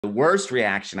The worst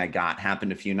reaction I got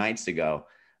happened a few nights ago.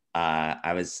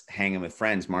 I was hanging with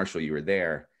friends. Marshall, you were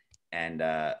there, and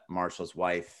Marshall's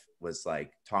wife was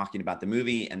like talking about the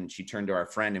movie, and she turned to our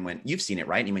friend and went, "You've seen it,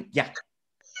 right?" And he went, "Yeah."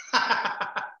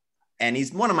 And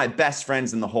he's one of my best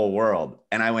friends in the whole world.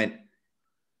 And I went,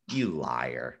 "You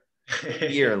liar.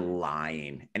 You're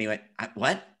lying." And he went,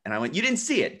 "What?" And I went, "You didn't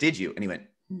see it, did you?" And he went,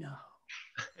 "No."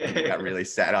 And he got really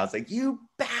sad. I was like, "You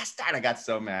bastard." I got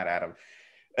so mad at him.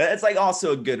 It's like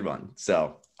also a good one.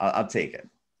 So I'll take it.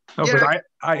 No, Yeah. but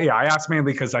I asked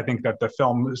mainly because I think that the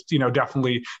film,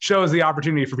 definitely shows the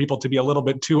opportunity for people to be a little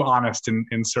bit too honest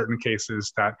in certain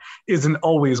cases that isn't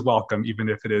always welcome, even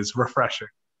if it is refreshing.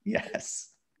 Yes.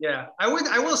 Yeah, I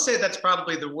will say that's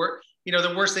probably the worst.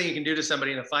 The worst thing you can do to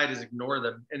somebody in a fight is ignore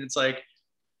them, and it's like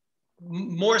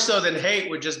more so than hate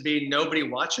would just be nobody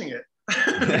watching it,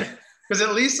 because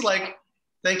at least like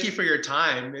thank you for your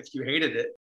time if you hated it.